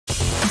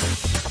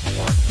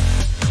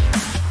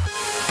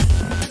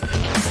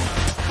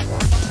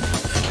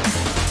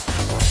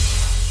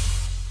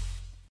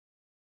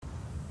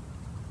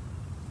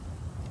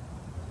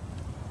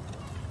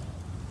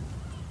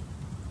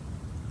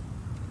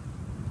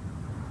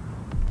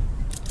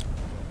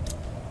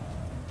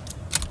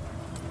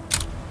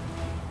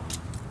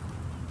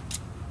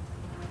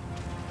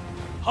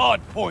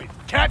Hardpoint.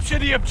 Capture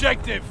the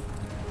objective.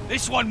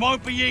 This one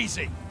won't be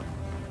easy.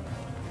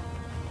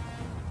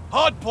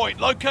 Hardpoint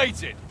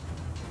located.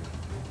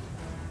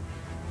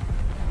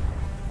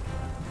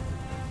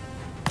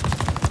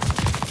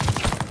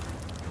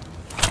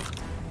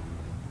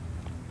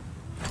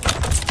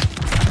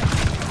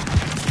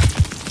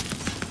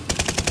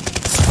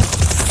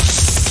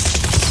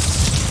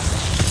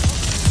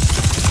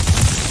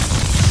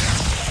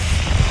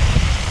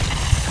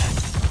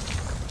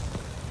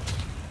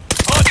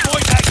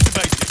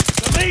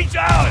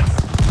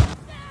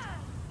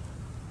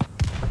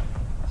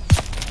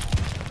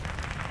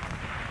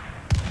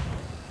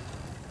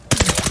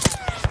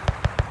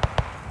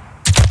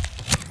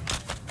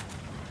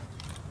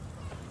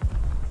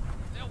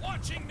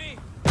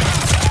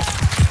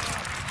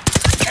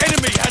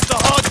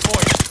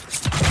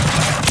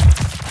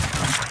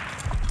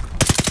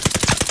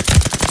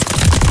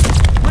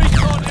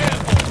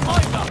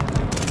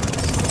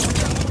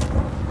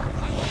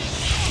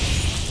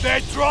 They're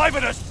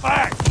driving us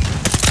back!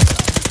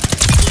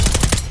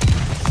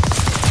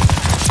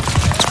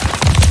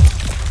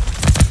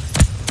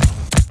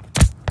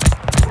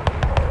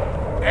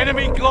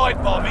 Enemy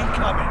glide bomb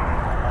incoming.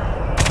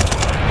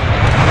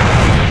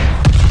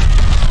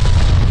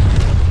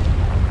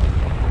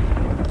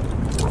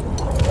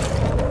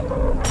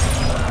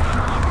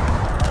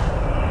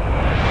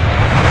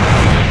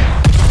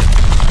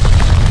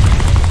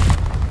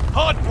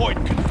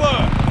 Hardpoint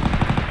confirmed.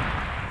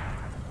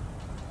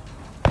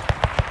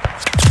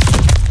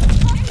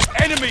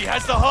 Enemy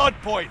has the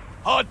hardpoint.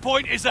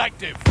 Hardpoint is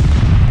active.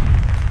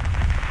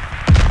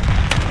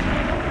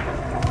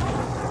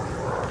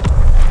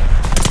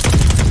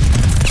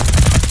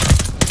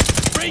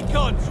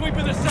 Recon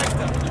sweeping the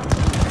sector.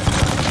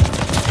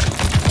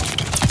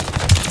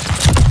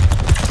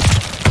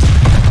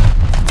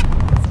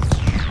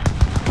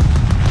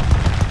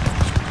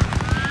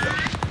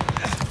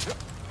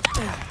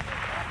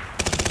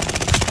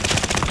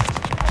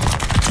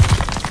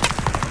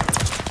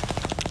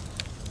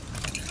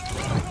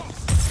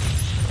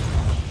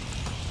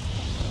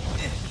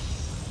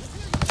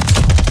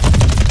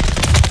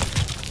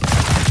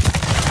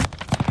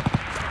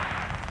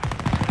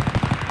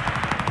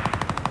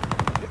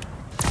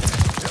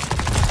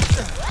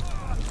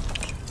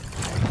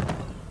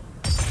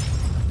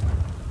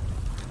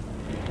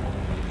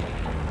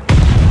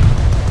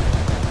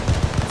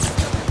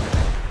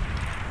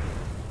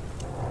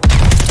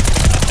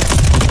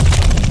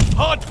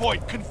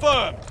 Hardpoint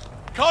confirmed.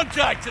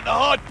 Contact at the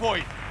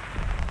hardpoint.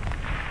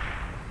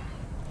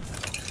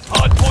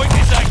 Hardpoint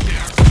is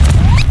active.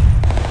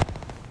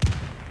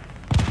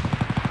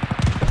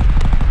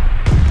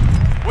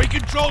 We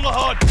control the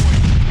hardpoint.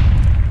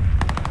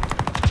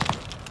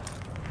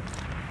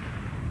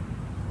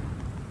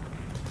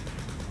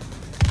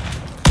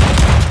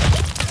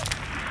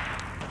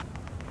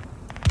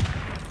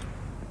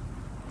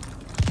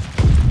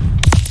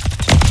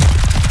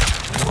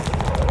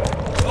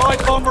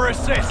 Glide bomber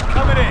assist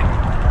coming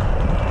in.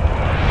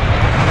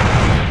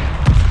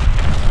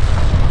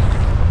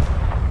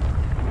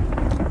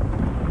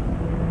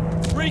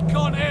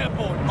 Recon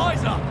airborne,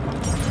 eyes up!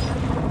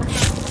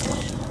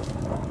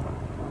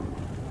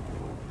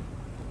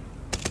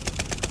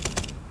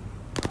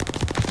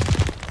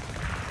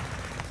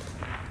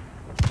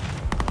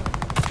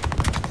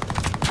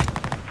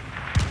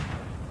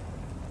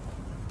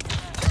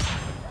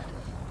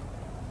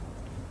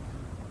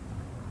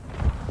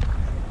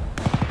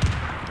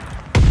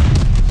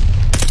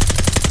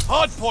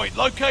 Hardpoint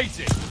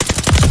located.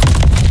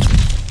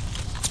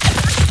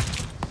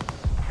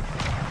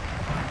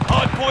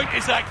 Hardpoint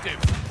is active.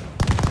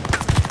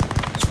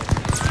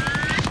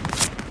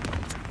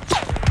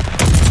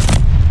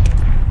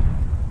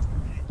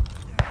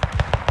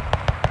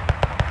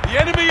 The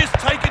enemy has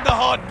taken the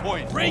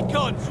hardpoint.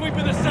 Recon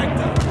sweeping the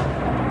sector.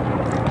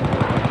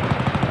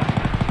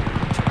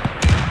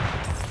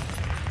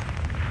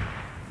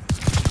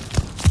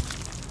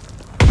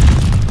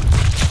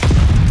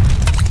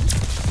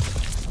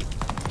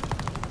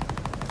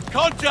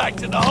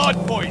 Contact at the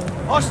hardpoint.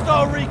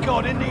 Hostile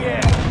recon in the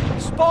air.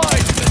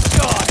 Spies in the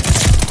sky.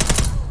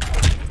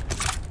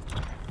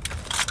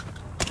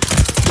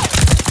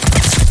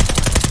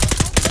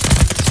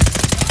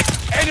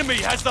 Enemy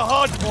has the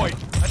hardpoint.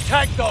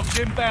 Attack dogs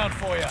inbound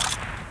for you.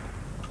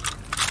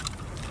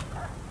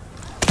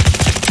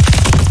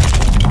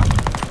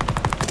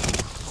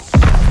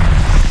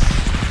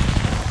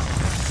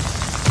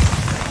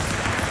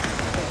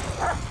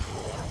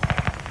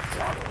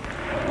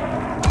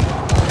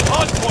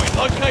 Hardpoint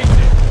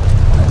located.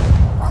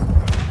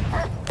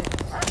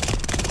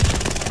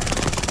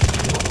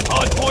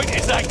 Hardpoint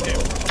is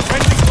active.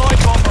 Friendly glide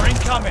bomber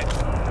incoming.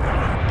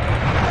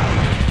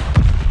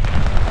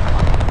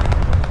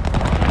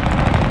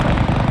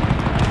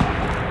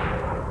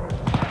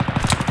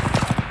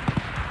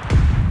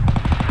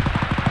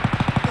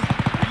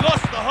 We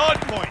lost the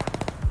hardpoint.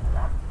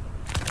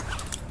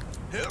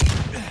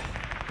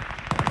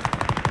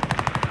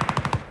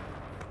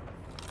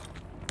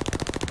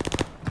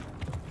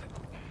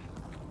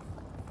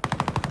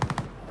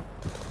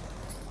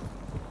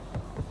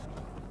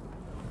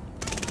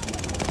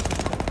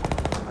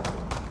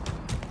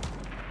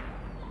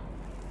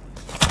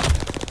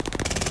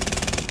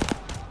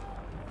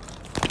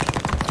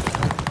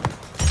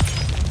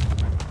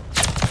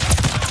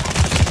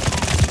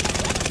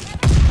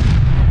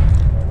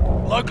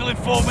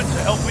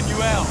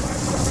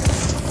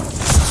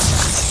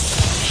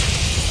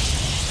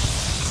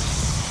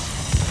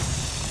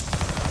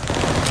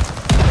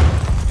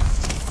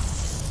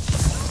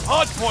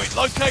 Hardpoint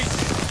located.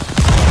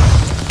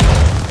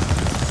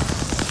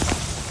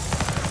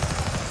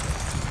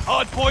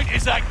 Hardpoint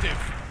is active.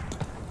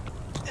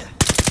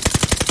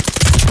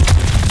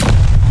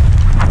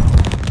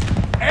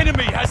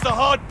 Enemy has the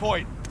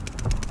hardpoint.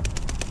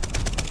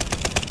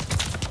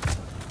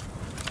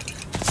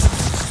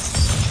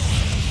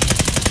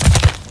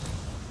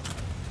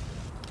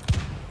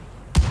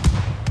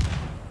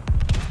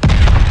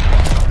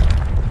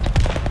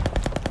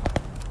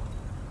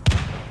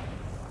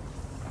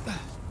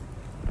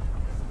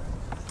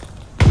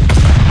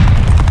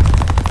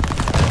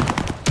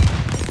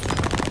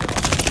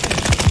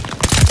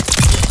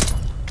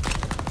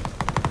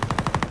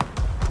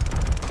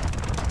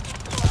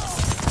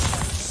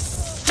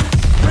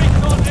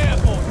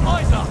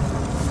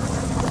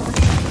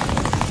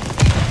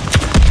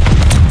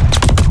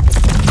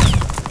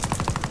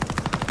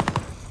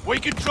 We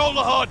control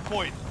the hard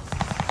point.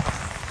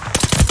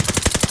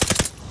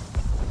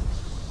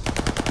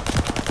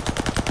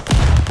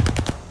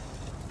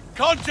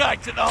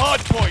 Contact at the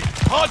hard point.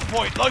 Hard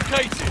point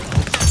located.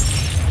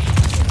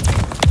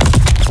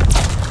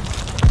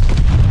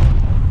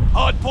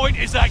 Hard point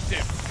is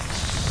active.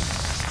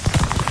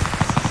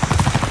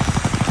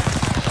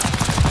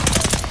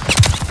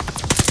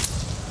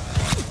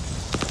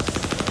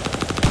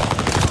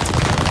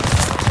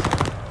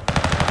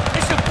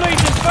 It's a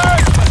bleeding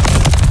embarrassment.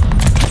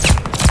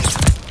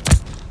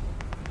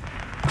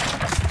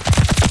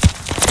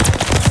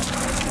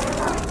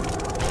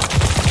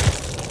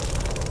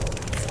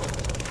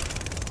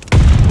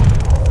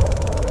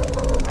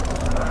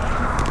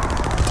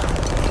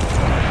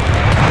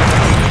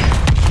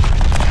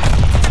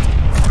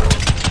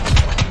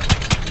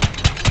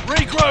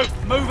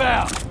 Move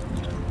out!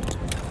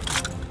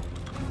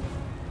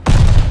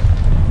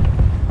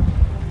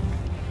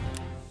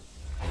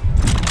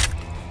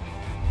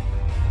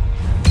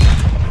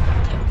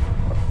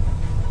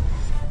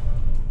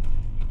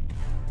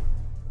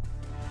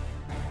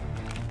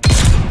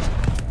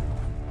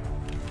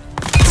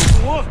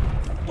 What?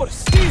 What a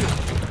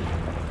steal!